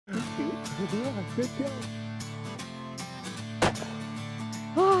Yeah, good go.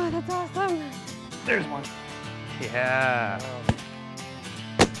 Oh, that's awesome. There's one. Yeah.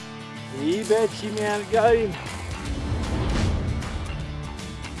 You bet you, man. Got him.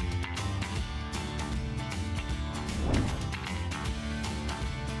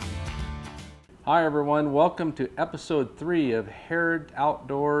 Hi everyone, welcome to episode 3 of Harrod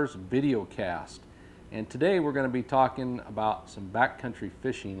Outdoors Videocast. And today we're going to be talking about some backcountry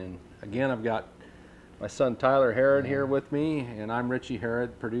fishing. And again, I've got my son Tyler Harrod here with me, and I'm Richie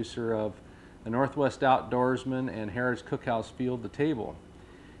Harrod, producer of the Northwest Outdoorsmen and Harrod's Cookhouse Field to Table.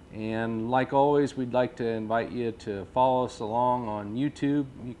 And like always, we'd like to invite you to follow us along on YouTube.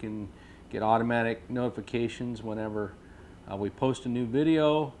 You can get automatic notifications whenever we post a new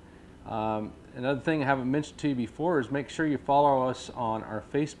video. Another thing I haven't mentioned to you before is make sure you follow us on our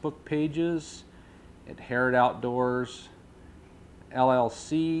Facebook pages at Harrod Outdoors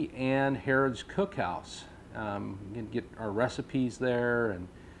LLC and Harrod's Cookhouse. You can get our recipes there and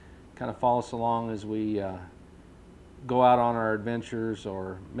kind of follow us along as we go out on our adventures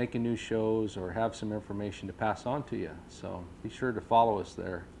or making new shows or have some information to pass on to you. So be sure to follow us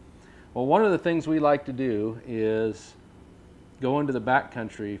there. Well, one of the things we like to do is go into the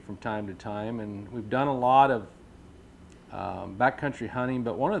backcountry from time to time, and we've done a lot of backcountry hunting,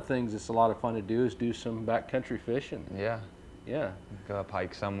 but one of the things that's a lot of fun to do is do some backcountry fishing. Yeah. Yeah. Go up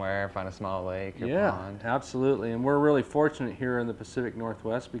hike somewhere, find a small lake or pond. Absolutely. And we're really fortunate here in the Pacific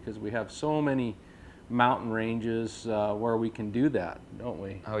Northwest because we have so many mountain ranges where we can do that, don't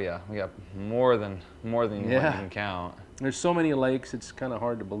we? Oh yeah, we got more than you can count. There's so many lakes, it's kind of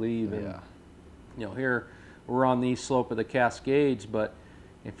hard to believe. And, you know, here we're on the east slope of the Cascades, but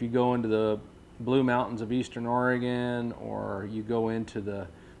if you go into the Blue Mountains of Eastern Oregon, or you go into the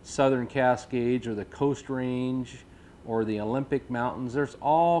Southern Cascades or the Coast Range or the Olympic Mountains, there's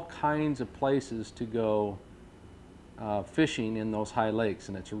all kinds of places to go fishing in those high lakes,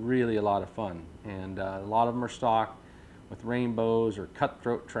 and it's really a lot of fun. And a lot of them are stocked with rainbows or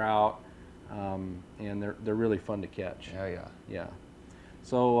cutthroat trout, and they're really fun to catch. Oh yeah. Yeah.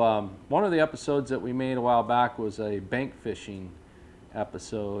 So one of the episodes that we made a while back was a bank fishing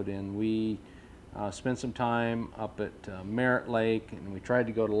episode, and we spent some time up at Merritt Lake, and we tried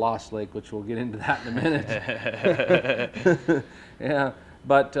to go to Lost Lake, which we'll get into that in a minute. Yeah,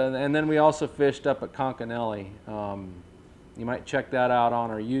 but and then we also fished up at Concanelli. You might check that out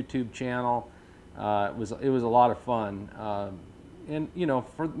on our YouTube channel. It was a lot of fun. And you know,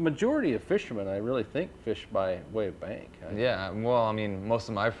 for the majority of fishermen, I really think fish by way of bank. Yeah, well, I mean, most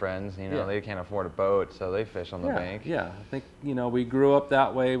of my friends, you know, they can't afford a boat, so they fish on the bank. Yeah, I think, you know, we grew up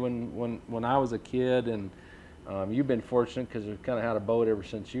that way when I was a kid, and you've been fortunate because we've kind of had a boat ever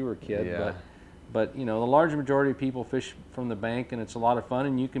since you were a kid. Yeah. But you know, the large majority of people fish from the bank, and it's a lot of fun,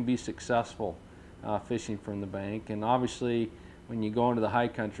 and you can be successful fishing from the bank. And obviously, when you go into the high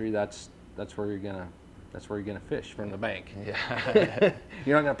country, that's where you're gonna fish, from the bank. Yeah.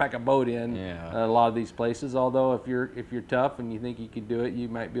 You're not gonna pack a boat in Yeah. a lot of these places. Although if you're tough and you think you could do it, you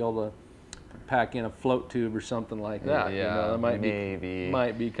might be able to pack in a float tube or something like that. Yeah, you know, that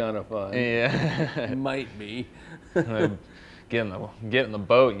might be kind of fun. Yeah. Might be. Get in the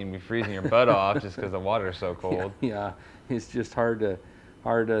boat and you'd be freezing your butt off just because the water's so cold. Yeah, it's just hard to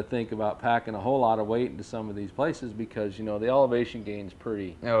think about packing a whole lot of weight into some of these places because, you know, the elevation gain's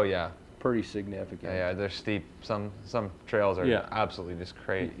pretty significant. Yeah, they're steep. Some trails are absolutely just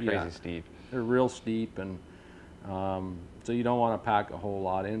crazy steep. They're real steep, and so you don't want to pack a whole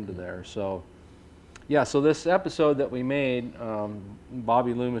lot into there. So yeah, so this episode that we made,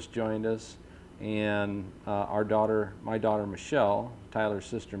 Bobby Loomis joined us, and my daughter Michelle, Tyler's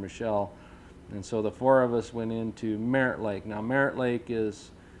sister Michelle, and so the four of us went into Merritt Lake. Now Merritt Lake is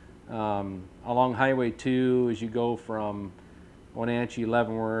along Highway 2 as you go from Wenatchee,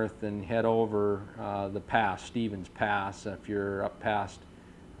 Leavenworth, and head over the pass, Stevens Pass. If you're up past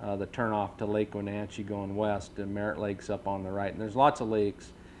the turnoff to Lake Wenatchee going west, and Merritt Lake's up on the right. And there's lots of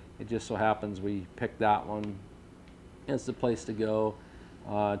lakes. It just so happens we picked that one. It's the place to go.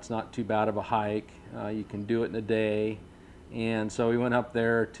 It's not too bad of a hike. You can do it in a day. And so we went up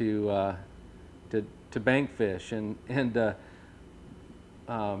there to bank fish. And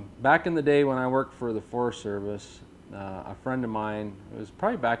back in the day when I worked for the Forest Service, a friend of mine, it was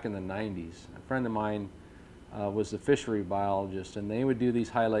probably back in the 90s, a friend of mine was the fishery biologist, and they would do these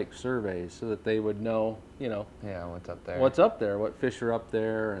high lake surveys so that they would know, you know, what's up there, what fish are up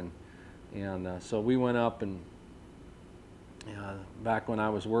there, and so we went up, and back when I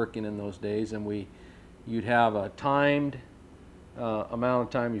was working in those days, and you'd have a timed amount of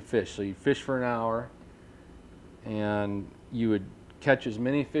time you fish. So you fish for an hour, and you would catch as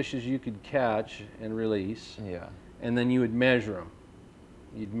many fish as you could catch and release. Yeah. And then you would measure them.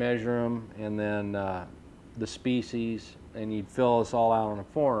 You'd measure them, and then the species, and you'd fill us all out on a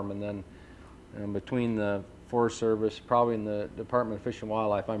form. And then between the Forest Service, probably in the Department of Fish and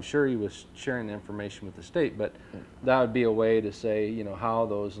Wildlife, I'm sure he was sharing the information with the state, but that would be a way to say, you know, how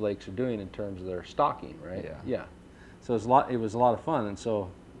those lakes are doing in terms of their stocking, right? Yeah. Yeah. So it was a lot of fun. And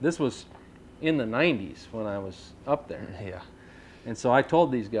so this was in the 90s when I was up there. Yeah. And so I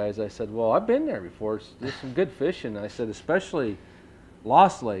told these guys, I said, well, I've been there before. There's some good fishing. I said, especially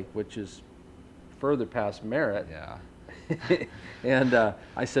Lost Lake, which is further past Merritt. Yeah. And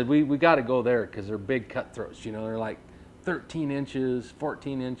I said, we got to go there because they're big cutthroats. You know, they're like 13 inches,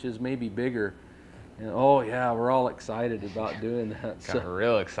 14 inches, maybe bigger. And oh yeah, we're all excited about doing that. Got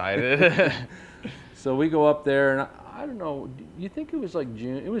real excited. So we go up there, and I don't know. You think it was like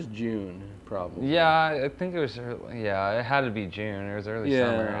June? It was June, probably. Yeah, I think it was. Yeah, it had to be June. It was early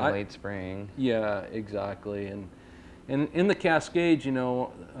summer, late spring. Yeah, exactly. And in the Cascades, you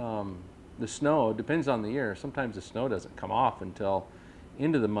know, the snow depends on the year. Sometimes the snow doesn't come off until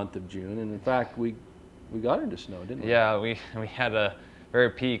into the month of June. And in fact, we got into snow, didn't we? Yeah, we had a very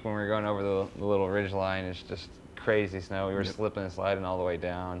peak when we were going over the little ridge line. It's just crazy snow. We were slipping and sliding all the way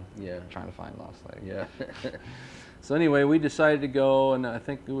down. Yeah. Trying to find Lost Lake. Yeah. So anyway, we decided to go, and I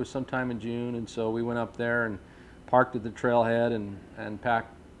think it was sometime in June, and so we went up there and parked at the trailhead and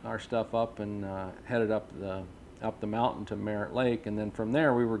packed our stuff up and headed up the mountain to Merritt Lake, and then from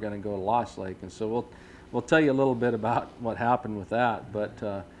there we were going to go to Lost Lake. And so we'll tell you a little bit about what happened with that,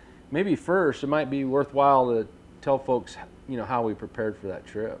 but maybe first it might be worthwhile to tell folks, you know, how we prepared for that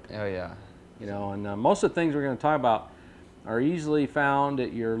trip. Oh yeah. You know, and most of the things we're going to talk about are easily found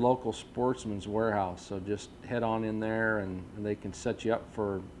at your local Sportsman's Warehouse. So just head on in there, and they can set you up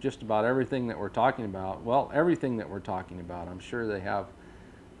for just about everything that we're talking about. Well, everything that we're talking about. I'm sure they have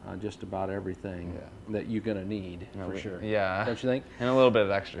just about everything that you're going to need, for sure. Yeah. Don't you think? And a little bit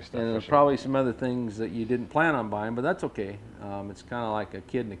of extra stuff. And there's probably some other things that you didn't plan on buying, but that's okay. It's kind of like a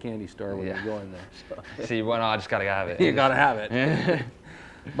kid in a candy store when you go in there. So. See, well, no, I just got to have it. You got to have it.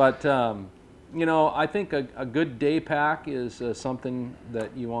 But, you know, I think a good day pack is something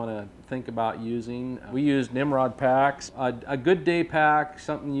that you want to think about using. We use Nimrod packs. A good day pack,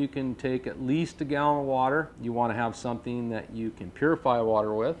 something you can take at least a gallon of water. You want to have something that you can purify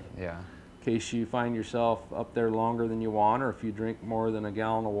water with. Yeah. In case you find yourself up there longer than you want, or if you drink more than a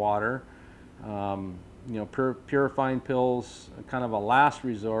gallon of water. You know, purifying pills, kind of a last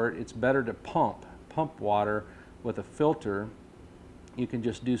resort. It's better to pump water with a filter. You can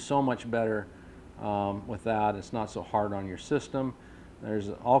just do so much better with that. It's not so hard on your system. There's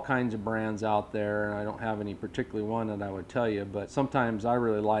all kinds of brands out there, and I don't have any particular one that I would tell you, but sometimes I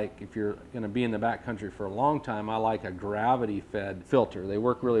really like, if you're going to be in the backcountry for a long time, I like a gravity-fed filter. They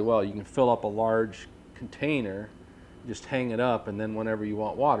work really well. You can fill up a large container, just hang it up, and then whenever you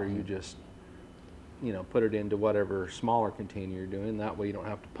want water, you just, you know, put it into whatever smaller container you're doing. That way you don't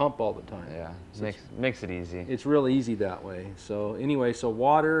have to pump all the time. Yeah, So makes it easy. it's real easy that way. So anyway, so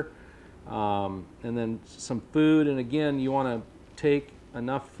water, and then some food, and again, you want to take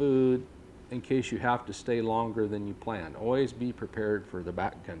enough food in case you have to stay longer than you planned. Always be prepared for the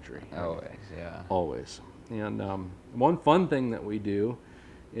backcountry. Always, yeah. Always. And one fun thing that we do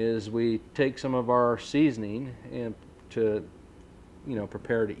is we take some of our seasoning and to, you know,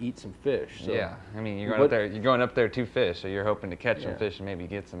 prepare to eat some fish. So yeah, I mean, you're going up there to fish, so you're hoping to catch some fish and maybe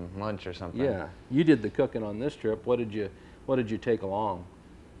get some lunch or something. Yeah, you did the cooking on this trip. What did you take along?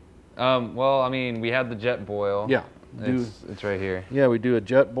 Well, I mean, we had the jet boil. Yeah, it's right here. Yeah, we do a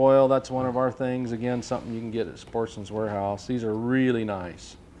jet boil. That's one of our things. Again, something you can get at Sportsman's Warehouse. These are really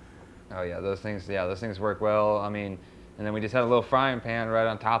nice. Oh yeah, those things work well. I mean, and then we just had a little frying pan right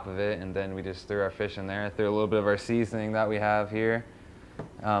on top of it, and then we just threw our fish in there, threw a little bit of our seasoning that we have here,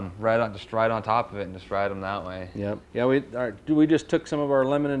 right on top of it, and just fried them that way. Yep. Yeah, we just took some of our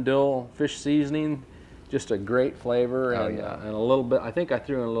lemon and dill fish seasoning, just a great flavor, and a little bit. I think I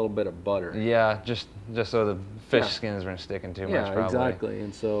threw in a little bit of butter. Yeah, just so the fish skins weren't sticking too much. Yeah, probably. exactly.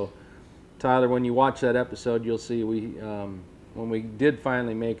 And so, Tyler, when you watch that episode, you'll see when we did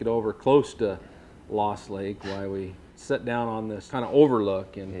finally make it over close to Lost Lake, why we sat down on this kind of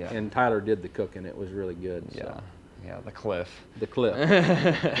overlook, and Tyler did the cooking. It was really good. So. Yeah, the cliff. The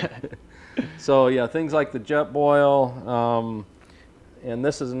cliff. So yeah, things like the jet boil, and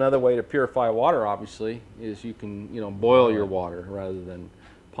this is another way to purify water. Obviously, is you can boil your water rather than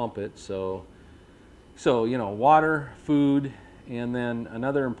pump it. So water, food, and then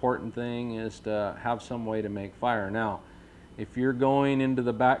another important thing is to have some way to make fire. Now, if you're going into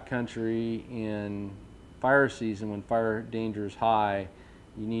the backcountry and fire season, when fire danger is high,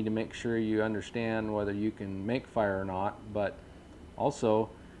 you need to make sure you understand whether you can make fire or not, but also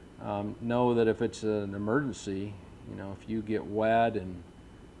know that if it's an emergency, you know, if you get wet and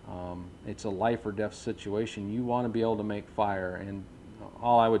it's a life or death situation, you want to be able to make fire. And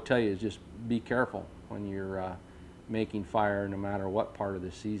all I would tell you is just be careful when you're making fire, no matter what part of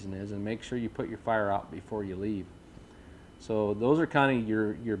the season is, and make sure you put your fire out before you leave. So those are kind of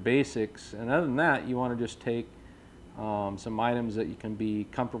your basics, and other than that, you want to just take some items that you can be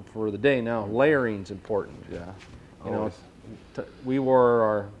comfortable for the day. Now, layering is important. Yeah. You know, we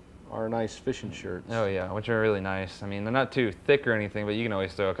wore our nice fishing shirts. Oh yeah, which are really nice. I mean, they're not too thick or anything, but you can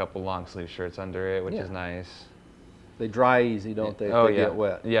always throw a couple long sleeve shirts under it, which is nice. They dry easy, don't they? Oh if they yeah. get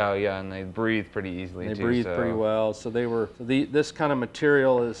wet. Yeah, yeah, and they breathe pretty easily too. They breathe pretty well. So this kind of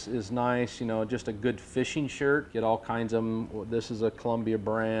material is nice. You know, just a good fishing shirt. Get all kinds of them. This is a Columbia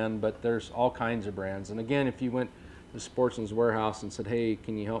brand, but there's all kinds of brands. And again, if you went to Sportsman's Warehouse and said, "Hey,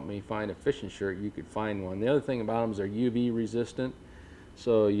 can you help me find a fishing shirt?" you could find one. The other thing about them is they're UV resistant,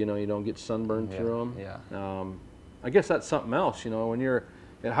 so you know you don't get sunburned through them. Yeah. I guess that's something else. You know, when you're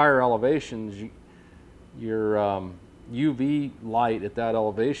at higher elevations, your UV light at that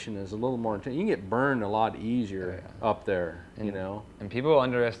elevation is a little more intense. You can get burned a lot easier up there, you know. And people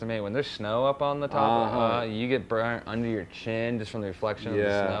underestimate when there's snow up on the top, you get burnt under your chin just from the reflection of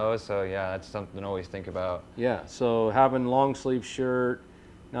the snow. So yeah, that's something to always think about. Yeah, so having long sleeve shirt,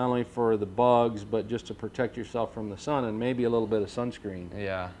 not only for the bugs, but just to protect yourself from the sun, and maybe a little bit of sunscreen.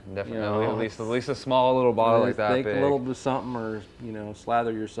 Yeah, definitely. You know, at least a small little bottle like that Take big. a little bit of something, or you know,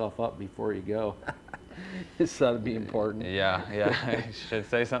 slather yourself up before you go. It's got to be important. Yeah, yeah. I should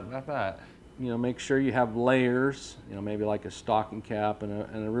say something about that. You know, make sure you have layers. You know, maybe like a stocking cap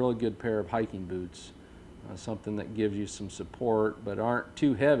and a really good pair of hiking boots. Something that gives you some support, but aren't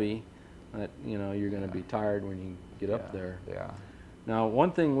too heavy that you know you're going to be tired when you get up there. Yeah. Now,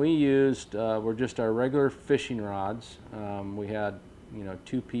 one thing we used were just our regular fishing rods. We had, you know,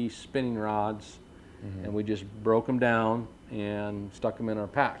 2-piece spinning rods, and we just broke them down and stuck them in our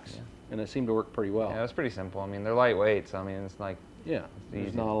packs. Yeah. And it seemed to work pretty well. Yeah, it's pretty simple. I mean, they're lightweight, so I mean, it's like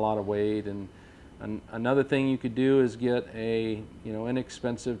there's not a lot of weight. And another thing you could do is get a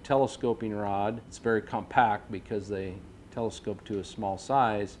inexpensive telescoping rod. It's very compact because they telescope to a small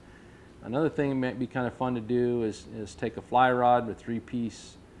size. Another thing that might be kind of fun to do is take a fly rod with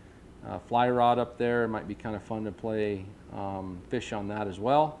 3-piece fly rod up there. It might be kind of fun to play fish on that as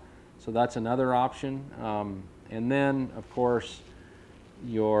well. So that's another option. And then, of course,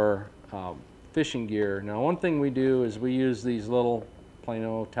 your fishing gear. Now, one thing we do is we use these little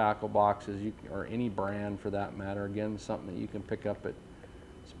Plano tackle boxes, or any brand for that matter. Again, something that you can pick up at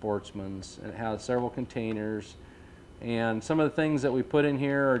Sportsman's. And it has several containers. And some of the things that we put in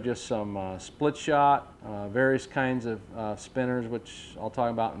here are just some split shot, various kinds of spinners, which I'll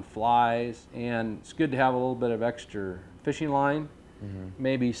talk about, in flies. And it's good to have a little bit of extra fishing line,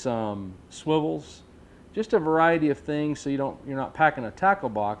 maybe some swivels, just a variety of things, so you're not packing a tackle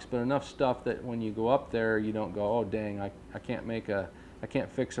box, but enough stuff that when you go up there, you don't go, oh dang, I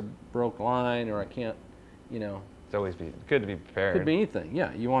can't fix a broke line, or I can't, you know. It's always good to be prepared. Could be anything,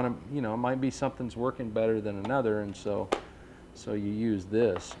 yeah. You want to, you know, it might be something's working better than another, and so you use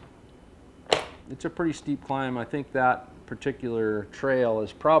this. It's a pretty steep climb. I think that particular trail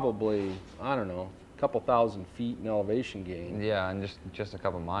is probably, I don't know, a couple thousand feet in elevation gain. Yeah, and just a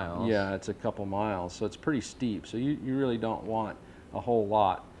couple miles. Yeah, it's a couple miles, so it's pretty steep. So you really don't want a whole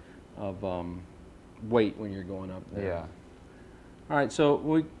lot of weight when you're going up there. Yeah. All right, so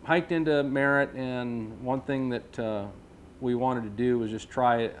we hiked into Merritt, and one thing that we wanted to do was just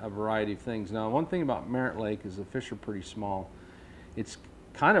try a variety of things. Now, one thing about Merritt Lake is the fish are pretty small. It's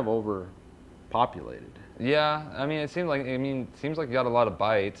kind of overpopulated. Yeah, I mean, it seems like you got a lot of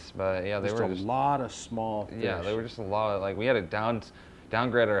bites, but yeah, they were just a lot of small fish. Yeah, they were just a lot of, like, we had to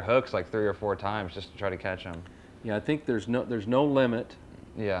downgrade our hooks like 3 or 4 times just to try to catch them. Yeah, I think there's no limit.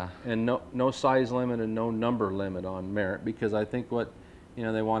 Yeah. And no size limit and no number limit on Merritt, because I think what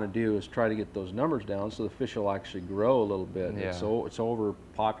they want to do is try to get those numbers down so the fish will actually grow a little bit. Yeah. It's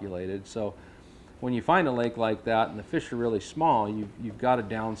overpopulated. So when you find a lake like that and the fish are really small, you've got to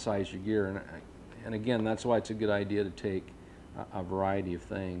downsize your gear. And again, that's why it's a good idea to take a variety of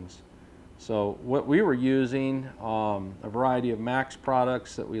things. So what we were using, a variety of Max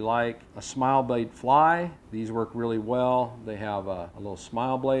products that we like. A smile blade fly. These work really well. They have a little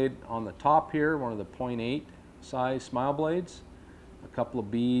smile blade on the top here, one of the 0.8 size smile blades, a couple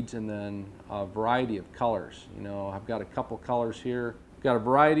of beads, and then a variety of colors. You know, I've got a couple colors here. We've got a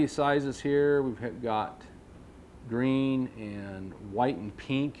variety of sizes here. We've got green and white and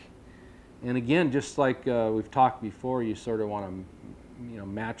pink. And again, just like we've talked before, you sort of want to,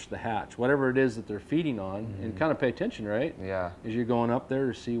 match the hatch, whatever it is that they're feeding on, and kind of pay attention, right? Yeah. As you're going up there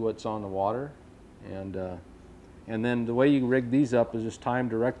to see what's on the water, and then the way you rig these up is just tie them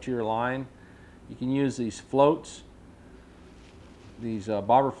direct to your line. You can use these floats, these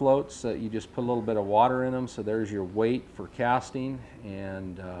bobber floats that you just put a little bit of water in them, so there's your weight for casting.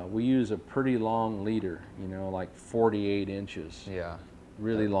 And we use a pretty long leader, like 48 inches. Yeah.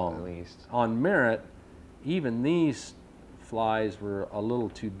 Really long. At least. On Merritt, even these flies were a little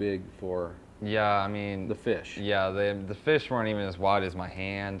too big for Yeah, I mean the fish. Yeah, the fish weren't even as wide as my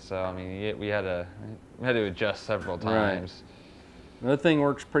hand, so I mean we had to adjust several times. Right. Another thing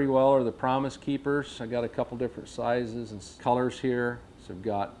works pretty well are the Promise Keepers. I got a couple different sizes and colors here. So I've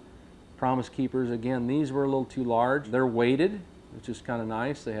got Promise Keepers. Again, these were a little too large. They're weighted, which is kind of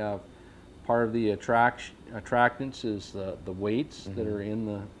nice. They have part of the attractants is the weights that are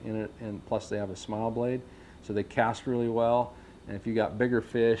in it, and plus they have a smile blade, so they cast really well. And if you got bigger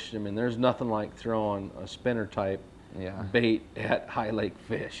fish, I mean, there's nothing like throwing a spinner type bait at high lake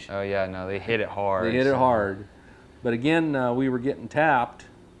fish. Oh yeah, no, they hit it hard. They hit it hard. But again, we were getting tapped,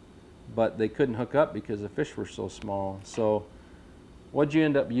 but they couldn't hook up because the fish were so small. So what'd you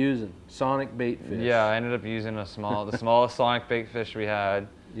end up using? Sonic bait fish. Yeah, I ended up using the smallest sonic bait fish we had.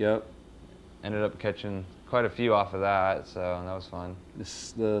 Yep. Ended up catching quite a few off of that, so that was fun.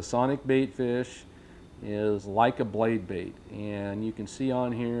 The sonic bait fish is like a blade bait, and you can see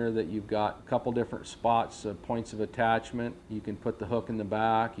on here that you've got a couple different spots, points of attachment. You can put the hook in the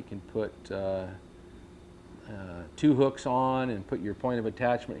back, you can put 2 hooks on and put your point of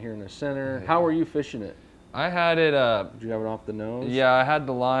attachment here in the center. Yeah. How were you fishing it? I had it Did you have it off the nose? Yeah, I had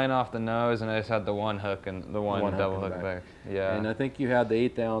the line off the nose, and I just had the one hook and the one double hook back. Yeah. And I think you had the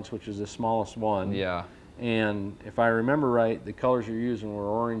 1/8 ounce, which is the smallest one. Yeah. And if I remember right, the colors you're using were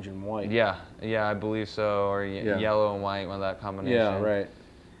orange and white. Yeah, I believe so, or yellow and white, one of that combination. Yeah, right.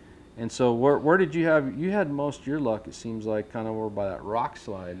 And so where did you have, you had most of your luck, it seems like, kind of over by that rock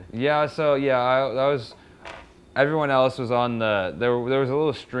slide. Yeah, so everyone else was on there was a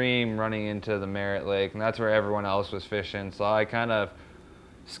little stream running into the Merritt Lake, and that's where everyone else was fishing. So I kind of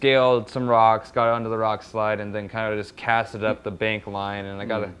scaled some rocks, got onto the rock slide, and then kind of just casted up the bank line, and I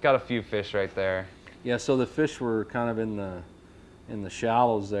got a few fish right there. Yeah, so the fish were kind of in the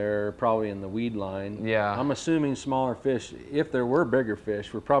shallows there, probably in the weed line. Yeah. I'm assuming smaller fish, if there were bigger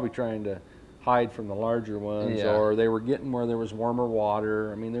fish, were probably trying to hide from the larger ones, or they were getting where there was warmer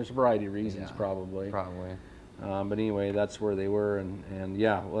water. I mean, there's a variety of reasons probably. Probably. But anyway, that's where they were, and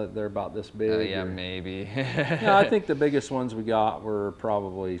yeah, well, they're about this big. Yeah, maybe. Yeah, I think the biggest ones we got were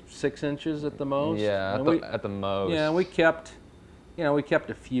probably 6 inches at the most. Yeah, at the most. Yeah, we kept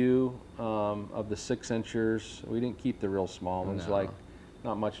a few of the 6 inchers. We didn't keep the real small ones, like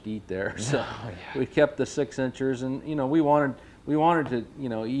not much to eat there. So we kept the 6 inchers, and we wanted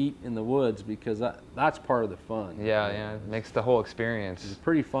to eat in the woods because that's part of the fun. Yeah, it makes the whole experience. It's a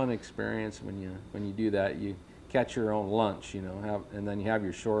pretty fun experience when you do that. You catch your own lunch, and then you have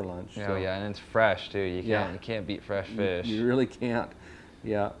your shore lunch. Oh so. Yeah, and it's fresh too. You can't beat fresh fish. You really can't.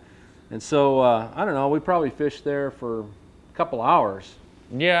 Yeah. And so I don't know. We probably fished there for a couple hours.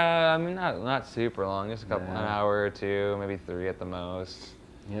 Yeah, I mean not super long. Just an hour or 2, maybe 3 at the most.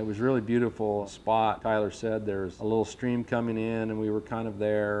 Yeah, it was a really beautiful spot. Tyler said there's a little stream coming in, and we were kind of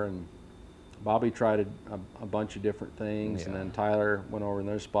there, and Bobby tried a bunch of different things, and then Tyler went over in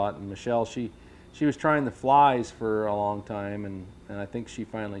their spot, and Michelle, she was trying the flies for a long time, and I think she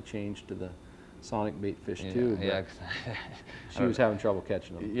finally changed to the sonic bait fish too. Yeah. She was having trouble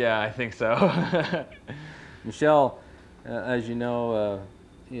catching them. Yeah, I think so. Michelle, as you know,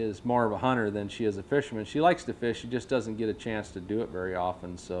 is more of a hunter than she is a fisherman. She likes to fish, she just doesn't get a chance to do it very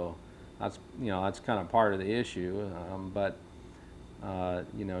often, so that's kind of part of the issue. But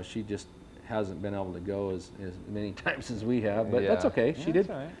she just hasn't been able to go as many times as we have, but that's okay.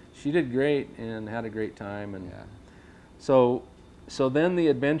 She did great and had a great time, and so then the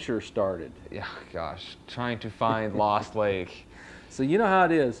adventure started. Yeah, gosh, trying to find Lost Lake. So you know how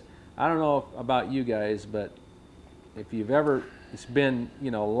it is. I don't know about you guys, but if you've ever, it's been a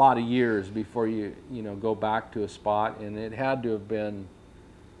lot of years before you go back to a spot, and it had to have been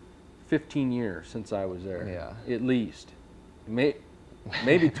 15 years since I was there. Yeah, at least,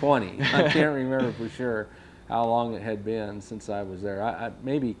 maybe 20. I can't remember for sure how long it had been since I was there. I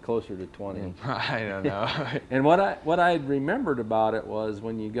maybe closer to 20. I don't know. And what I had remembered about it was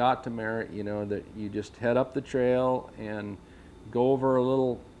when you got to Merritt, that you just head up the trail and go over a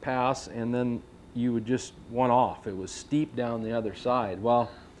little pass, and then you would just one off. It was steep down the other side. Well,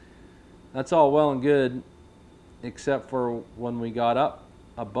 that's all well and good, except for when we got up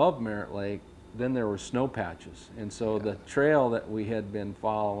above Merritt Lake, then there were snow patches. And so the trail that we had been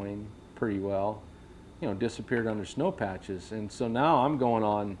following pretty well, you know, disappeared under snow patches. And so now I'm going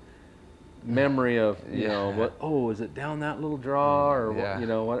on memory of, you know, what, oh, is it down that little draw or what, you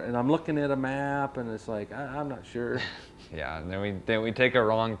know, what, and I'm looking at a map and it's like, I'm not sure. Yeah, and then we take a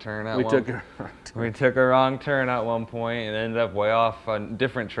wrong turn at We took a wrong turn at one point and ended up way off on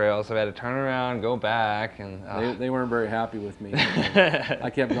different trails, so we had to turn around, go back, and they weren't very happy with me. I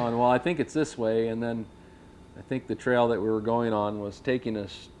kept going, well, I think it's this way, and then I think the trail that we were going on was taking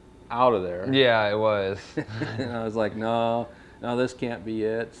us out of there. Yeah, it was. And I was like, no, this can't be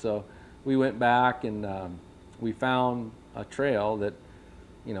it. So we went back and we found a trail that,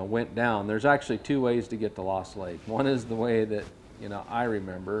 you know, went down. There's actually two ways to get to Lost Lake. One is the way that, you know, I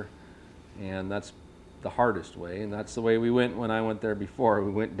remember, and that's the hardest way, and that's the way we went when I went there before.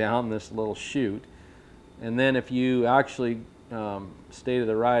 We went down this little chute, and then if you actually stay to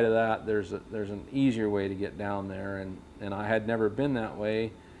the right of that, there's an easier way to get down there, and I had never been that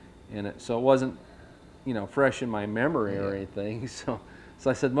way, and so it wasn't, you know, fresh in my memory or anything. So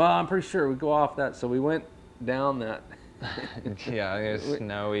I said, well, I'm pretty sure we go off that. So we went down that. Yeah, it was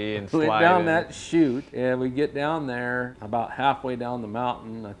snowy and sliding. We went down that chute, and we get down there about halfway down the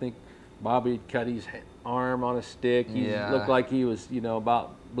mountain. I think Bobby cut his arm on a stick. He looked like he was, you know,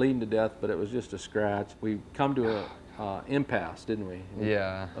 about bleeding to death, but it was just a scratch. We come to a impasse, didn't we?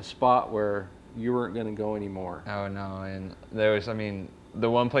 Yeah. A spot where you weren't going to go anymore. Oh no, and there was, I mean,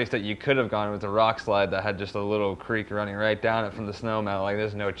 the one place that you could have gone was a rock slide that had just a little creek running right down it from the snow melt. Like,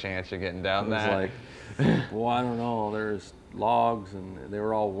 there's no chance you're getting down that. It was like, well, I don't know. There's logs, and they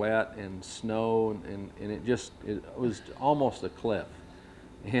were all wet, and snow, and it was almost a cliff.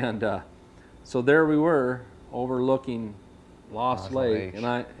 And so there we were, overlooking Lost Lake. And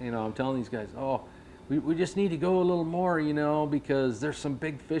I'm telling these guys, oh, we just need to go a little more, you know, because there's some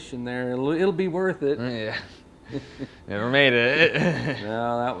big fish in there. It'll be worth it. Yeah. Never made it.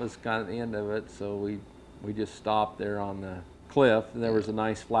 No, that was kind of the end of it. So we just stopped there on the cliff. There was a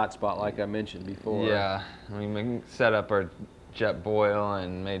nice flat spot, like I mentioned before. Yeah, we set up our jet boil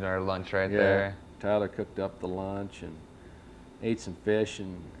and made our lunch right there. Tyler cooked up the lunch and ate some fish,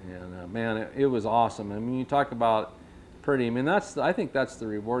 and man, it was awesome. I mean, you talk about pretty. I mean, I think that's the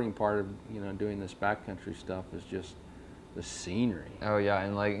rewarding part of, you know, doing this backcountry stuff, is just the scenery. Oh yeah,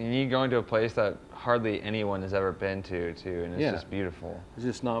 and you go into a place that hardly anyone has ever been to too, and it's just beautiful. There's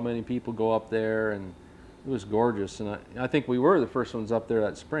just not many people go up there, and it was gorgeous. And I think we were the first ones up there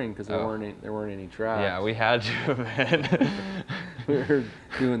that spring, because there weren't any tracks. Yeah, we had to have been. We were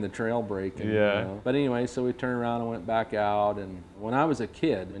doing the trail breaking. Yeah. You know? But anyway, so we turned around and went back out. And when I was a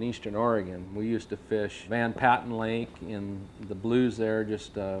kid in Eastern Oregon, we used to fish Van Patten Lake in the Blues there,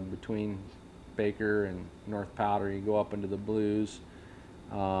 just between Baker and North Powder. You go up into the Blues,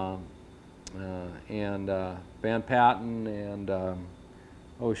 and Van Patten, and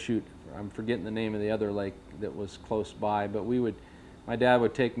oh shoot, I'm forgetting the name of the other lake that was close by. But my dad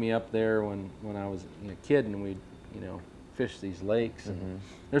would take me up there when I was a kid, and we'd, you know, fish these lakes. And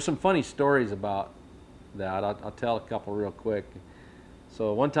there's some funny stories about that. I'll tell a couple real quick.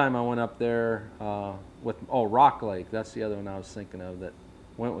 So one time I went up there with Rock Lake. That's the other one I was thinking of. That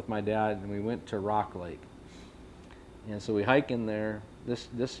went with my dad, and we went to Rock Lake. And so we hike in there.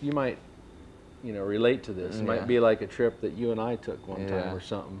 This you might, you know, relate to this. It might be like a trip that you and I took one time or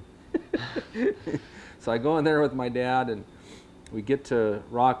something. So I go in there with my dad, and we get to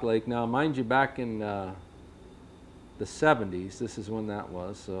Rock Lake. Now, mind you, back in the 70s, this is when that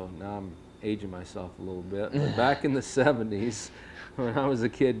was, so now I'm aging myself a little bit. But back in the 70s, when I was a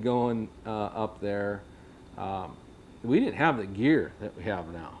kid going up there, we didn't have the gear that we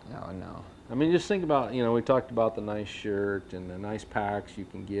have now. No. I mean, just think about, you know, we talked about the nice shirt and the nice packs you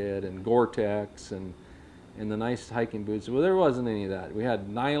can get, and Gore-Tex and the nice hiking boots. Well, there wasn't any of that. We had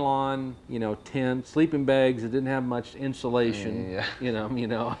nylon, you know, tents, sleeping bags that didn't have much insulation. You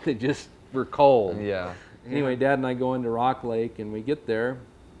know, they just were cold. Yeah. Anyway, Dad and I go into Rock Lake, and we get there,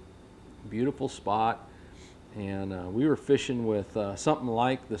 beautiful spot, and we were fishing with something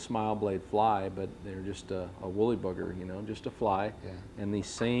like the smile blade fly, but they're just a woolly bugger, you know, just a fly, and these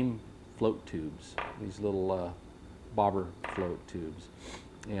same float tubes, these little bobber float tubes,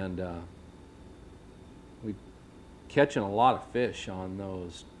 and we catching a lot of fish on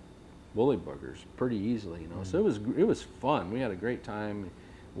those woolly buggers pretty easily, you know. So it was fun. We had a great time.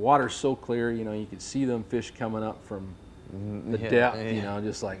 Water's so clear, you know, you could see them fish coming up from the depth, you know,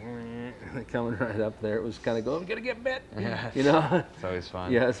 just like coming right up there. It was kind of going, I'm gonna get bit, you know. It's always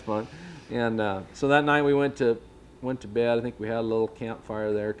fun. Yeah, it's fun. And so that night we went to bed. I think we had a little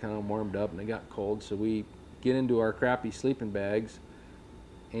campfire there, kind of warmed up, and it got cold. So we get into our crappy sleeping bags,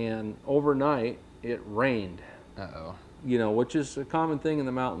 and overnight it rained. Uh-oh. You know, which is a common thing in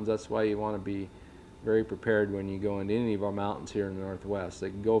the mountains. That's why you want to be very prepared when you go into any of our mountains here in the Northwest. They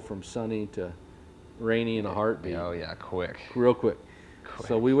can go from sunny to rainy in a heartbeat. Oh yeah, quick. Real quick.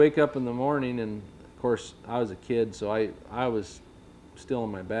 So we wake up in the morning, and of course I was a kid, so I was still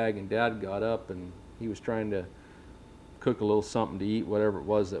in my bag, and Dad got up and he was trying to cook a little something to eat, whatever it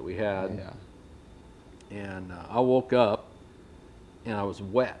was that we had. Yeah. And I woke up and I was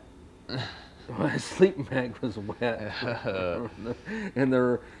wet. My sleeping bag was wet. And there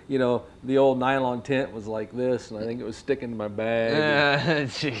were, you know, the old nylon tent was like this, and I think it was sticking to my bag.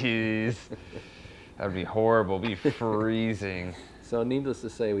 Jeez. That would be horrible. Be freezing. So needless to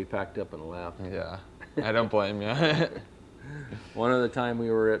say, we packed up and left. Yeah. I don't blame you. One other time we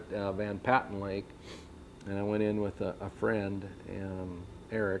were at Van Patten Lake, and I went in with a friend,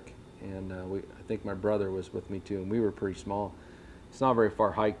 Eric, and I think my brother was with me too, and we were pretty small. It's not very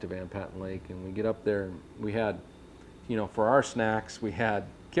far hike to Van Patten Lake, and we get up there, and we had, you know, for our snacks, we had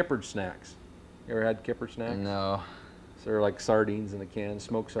kippered snacks. You ever had kippered snacks? No. So they're like sardines in a can,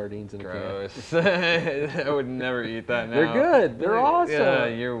 smoked sardines in a can. Gross. I would never eat that now. They're good. They're awesome. Yeah,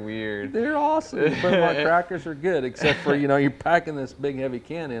 you're weird. They're awesome. But crackers are good, except for, you know, you're packing this big heavy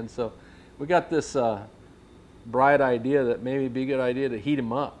can in. So we got this bright idea that maybe it'd be a good idea to heat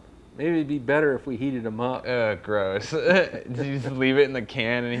them up. Maybe it'd be better if we heated them up. Gross. Did you just leave it in the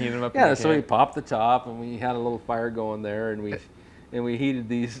can and heat them up? Yeah, in the so can? we popped the top, and we had a little fire going there, and we heated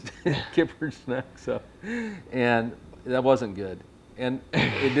these kippered snacks up, and that wasn't good, and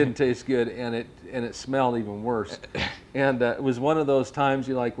it didn't taste good, and it smelled even worse. And it was one of those times,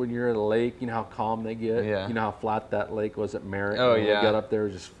 you like when you're at a lake, you know how calm they get. Yeah. You know how flat that lake was at Merritt. Oh, when yeah. We got up there,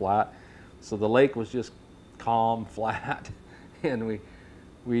 it was just flat. So the lake was just calm, flat, and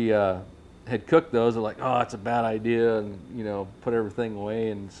we had cooked those. We're like, oh, that's a bad idea, and you know, put everything away.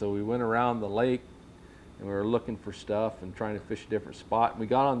 And so we went around the lake, and we were looking for stuff and trying to fish a different spot. And we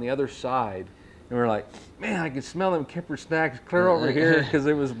got on the other side, and we were like, man, I can smell them kipper snacks clear over here, because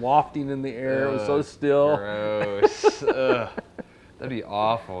it was wafting in the air. It was so still. Gross. Ugh. That'd be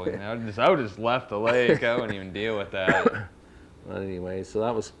awful. You know, I would just left the lake. I wouldn't even deal with that. Well, anyway, so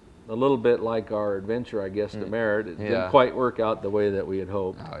that was a little bit like our adventure, I guess, to Merritt. It Yeah. didn't quite work out the way that we had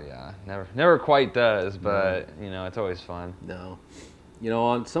hoped. Oh yeah, never quite does, but you know, it's always fun. No. You know,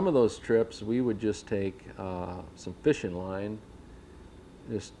 on some of those trips, we would just take some fishing line,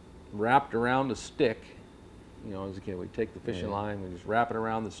 just wrapped around a stick. You know, as a kid, we'd take the fishing line, we'd just wrap it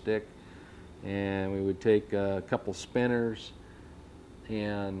around the stick, and we would take a couple spinners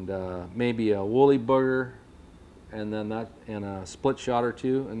and maybe a woolly booger, and then and a split shot or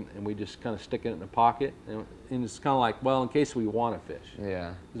two, and we just kind of stick it in a pocket, and it's kind of like, well, in case we want to fish.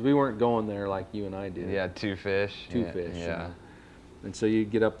 Yeah. Because we weren't going there like you and I did. Yeah, two fish. Two fish. Yeah. You know? And so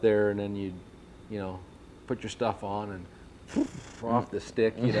you'd get up there, and then you'd, you know, put your stuff on and off the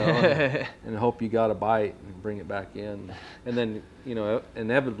stick, you know, and hope you got a bite and bring it back in. And then, you know,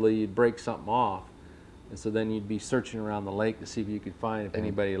 inevitably you'd break something off. And so then you'd be searching around the lake to see if you could find if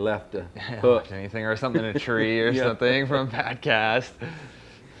anybody left a hook. Anything or something in a tree or Yeah. something from Backcast.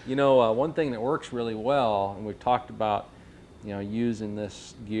 You know, one thing that works really well, and we've talked about, you know, using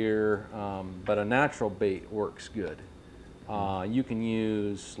this gear, but a natural bait works good. You can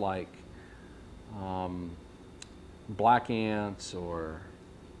use like black ants or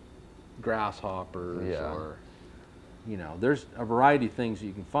grasshoppers, or, you know, there's a variety of things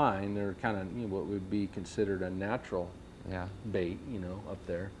you can find. They're kind of, you know, what would be considered a natural bait, you know, up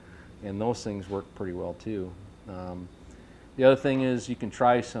there, and those things work pretty well too. The other thing is you can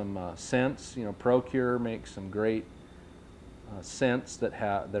try some scents. You know, ProCure makes some great scents that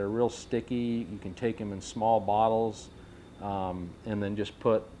are real sticky. You can take them in small bottles, and then just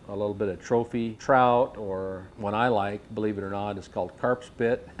put a little bit of trophy trout, or one I like, believe it or not, is called carp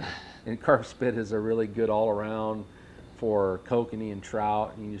spit. And carp spit is a really good all-around for kokanee and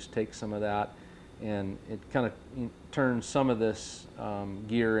trout. And you just take some of that, and it kind of turns some of this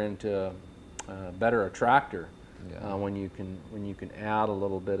gear into a better attractor. When you can add a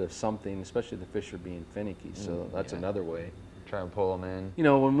little bit of something, especially the fish are being finicky. So that's another way. Try and pull them in. You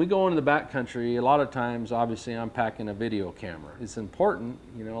know, when we go into the backcountry, a lot of times, obviously, I'm packing a video camera. It's important,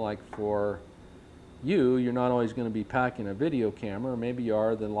 you know, like for you, you're not always going to be packing a video camera. Maybe you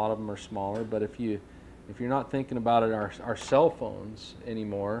are, then a lot of them are smaller. But if you're not thinking about it, our cell phones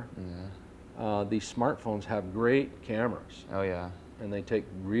anymore, these smartphones have great cameros. Oh yeah. And they take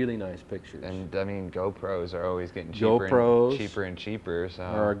really nice pictures. And I mean, GoPros are always getting cheaper and cheaper. So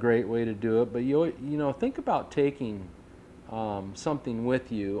are a great way to do it. But you know, think about taking something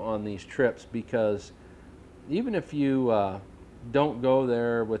with you on these trips, because even if you don't go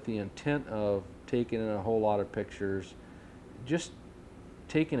there with the intent of taking a whole lot of pictures. Just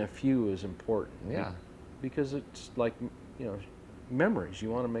taking a few is important. Yeah. Because it's like, you know, memories. You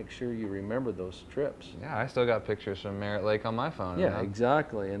want to make sure you remember those trips. Yeah, I still got pictures from Merritt Lake on my phone. Yeah,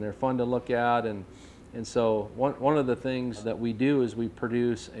 exactly, and they're fun to look at, and so one of the things that we do is we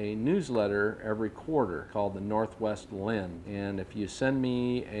produce a newsletter every quarter called the Northwest Lens. And if you send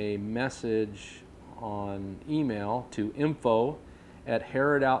me a message on email to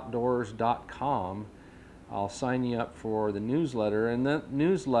info@harrodoutdoors.com, I'll sign you up for the newsletter. And that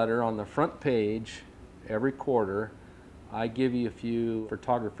newsletter, on the front page every quarter, I give you a few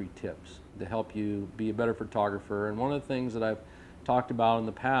photography tips to help you be a better photographer. And one of the things that I've talked about in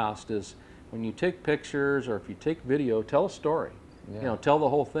the past is when you take pictures or if you take video, tell a story. Yeah. You know, tell the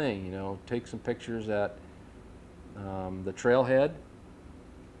whole thing. You know, take some pictures at the trailhead,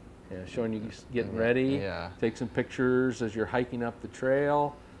 showing you getting ready. Yeah. Take some pictures as you're hiking up the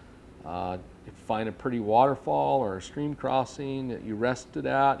trail. Find a pretty waterfall or a stream crossing that you rested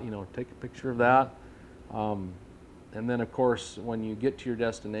at. You know, take a picture of that. And then, of course, when you get to your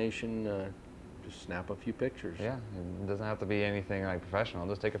destination, just snap a few pictures. Yeah, it doesn't have to be anything like professional.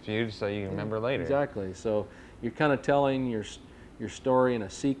 Just take a few so you remember later. Exactly. So you're kind of telling your story in a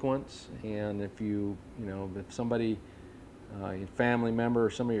sequence, and if if somebody, your family member or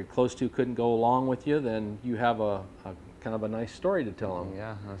somebody you're close to couldn't go along with you, then you have a kind of a nice story to tell them.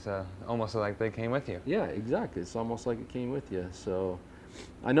 Yeah, it's almost like they came with you. Yeah, exactly. It's almost like it came with you. So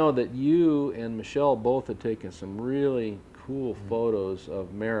I know that you and Michelle both had taken some really cool photos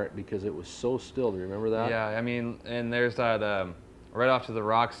of Merritt because it was so still. Do you remember that? Yeah, I mean, and there's that right off to the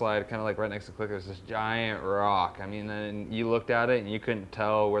rock slide, kind of like right next to the cliff, there's this giant rock. I mean, and you looked at it and you couldn't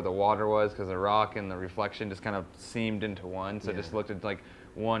tell where the water was because the rock and the reflection just kind of seamed into one. So it just looked at like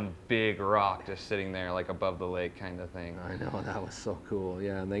one big rock just sitting there like above the lake kind of thing. I know, that was so cool.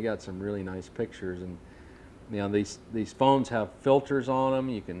 Yeah, and they got some really nice pictures. And you know, these phones have filters on them.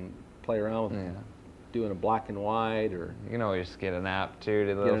 You can play around with doing a black and white, or you can always get an app too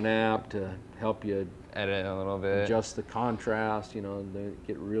to get an app to help you edit a little bit, adjust the contrast. You know, they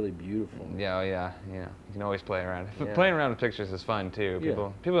get really beautiful. Yeah, you can always play around. Playing around with pictures is fun too.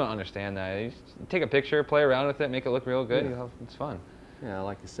 People don't understand that. You just take a picture, play around with it, make it look real good. It's fun. Yeah,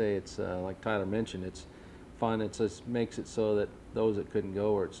 like I say, it's like Tyler mentioned, it's fun. It just makes it so that those that couldn't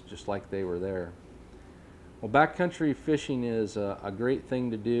go, or it's just like they were there. Well, backcountry fishing is a great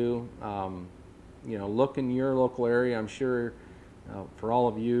thing to do. You know, look in your local area. I'm sure for all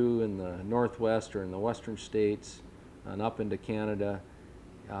of you in the Northwest or in the Western states and up into Canada,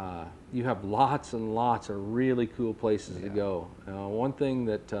 you have lots and lots of really cool places to go. One thing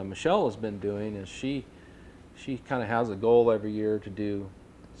that Michelle has been doing is she kind of has a goal every year to do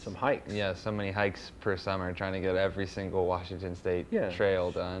some hikes. Yeah, so many hikes per summer, trying to get every single Washington State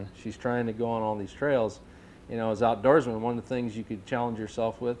trail done. She's trying to go on all these trails. You know, as outdoorsmen, one of the things you could challenge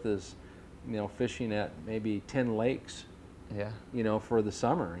yourself with is, you know, fishing at maybe 10 lakes. Yeah. You know, for the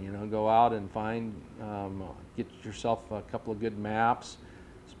summer. You know, go out and find, get yourself a couple of good maps.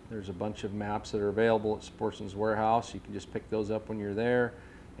 There's a bunch of maps that are available at Sportsman's Warehouse. You can just pick those up when you're there,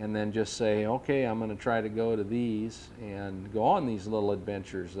 and then just say, okay, I'm going to try to go to these and go on these little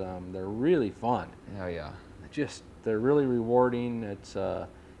adventures. They're really fun. Oh yeah. They're really rewarding. It's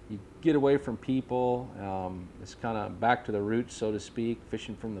you get away from people. It's kind of back to the roots, so to speak,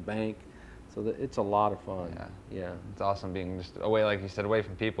 fishing from the bank. So it's a lot of fun. Yeah. It's awesome being just away, like you said, away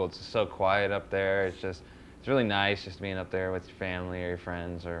from people. It's just so quiet up there. It's really nice just being up there with your family or your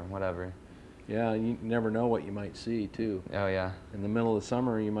friends or whatever. Yeah, you never know what you might see too. Oh yeah. In the middle of the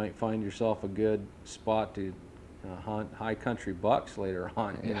summer, you might find yourself a good spot to hunt high country bucks later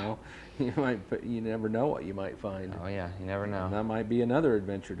on. You know, you never know what you might find. Oh yeah, you never know. And that might be another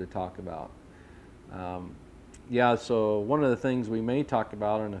adventure to talk about. Yeah, so one of the things we may talk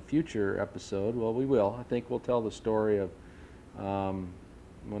about in a future episode, well, we will. I think we'll tell the story of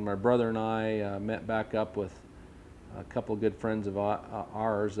when my brother and I met back up with a couple of good friends of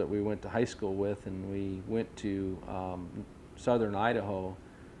ours that we went to high school with, and we went to southern Idaho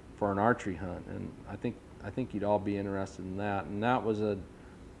for an archery hunt. And I think you'd all be interested in that. And that was a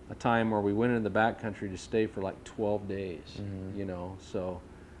time where we went into the backcountry to stay for like 12 days. You know, so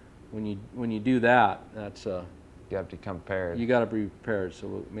when you do that, that's you have to come prepared. You got to be prepared.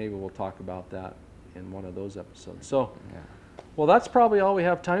 So maybe we'll talk about that in one of those episodes. So, well, that's probably all we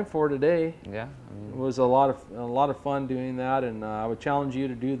have time for today. Yeah, it was a lot of fun doing that, and I would challenge you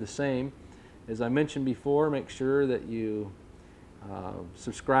to do the same. As I mentioned before, make sure that you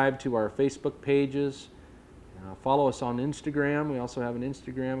subscribe to our Facebook pages. Follow us on Instagram. We also have an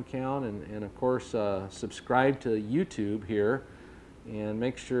Instagram account, and of course subscribe to YouTube here, and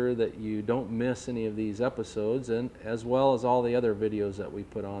make sure that you don't miss any of these episodes, and as well as all the other videos that we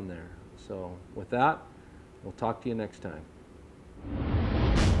put on there. So with that, we'll talk to you next time.